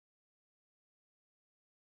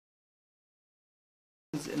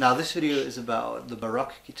now this video is about the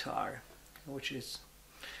Baroque guitar, which is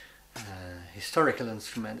a historical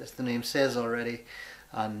instrument, as the name says already,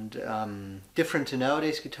 and different to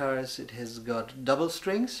nowadays guitars. It has got double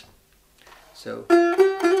strings, so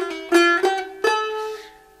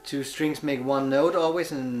two strings make one note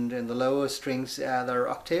always, and in the lower strings there are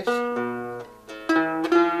octaves.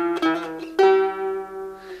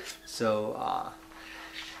 So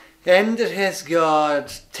and it has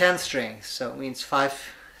got 10 strings, so it means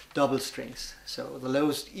 5 double strings. So the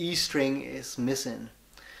lowest E string is missing,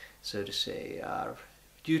 so to say.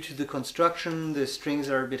 Due to the construction, the strings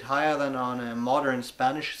are a bit higher than on a modern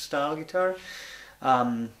Spanish style guitar,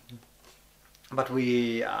 but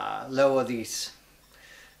we lower these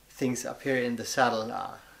things up here in the saddle,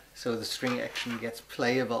 so the string action gets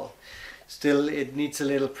playable. Still, it needs a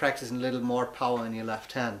little practice and a little more power in your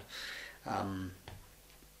left hand.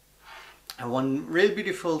 And one real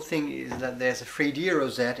beautiful thing is that there's a 3D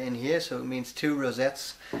rosette in here, so it means 2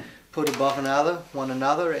 rosettes put above one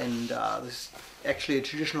another, and this is actually a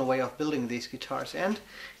traditional way of building these guitars, and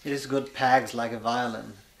it has good pegs like a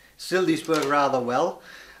violin. Still, these work rather well.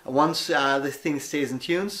 Once this thing stays in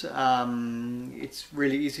tunes, it's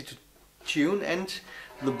really easy to tune, and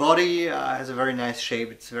the body has a very nice shape.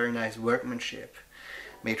 It's very nice workmanship,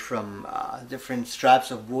 made from different straps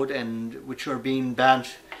of wood, and which are being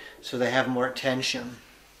bent so they have more tension.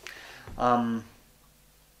 Of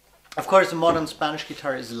course, the modern Spanish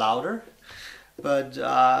guitar is louder, but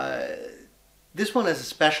this one has a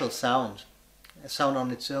special sound, a sound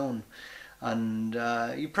on its own, and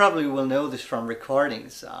you probably will know this from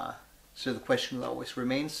recordings. So the question always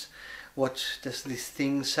remains, what does this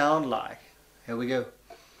thing sound like? Here we go.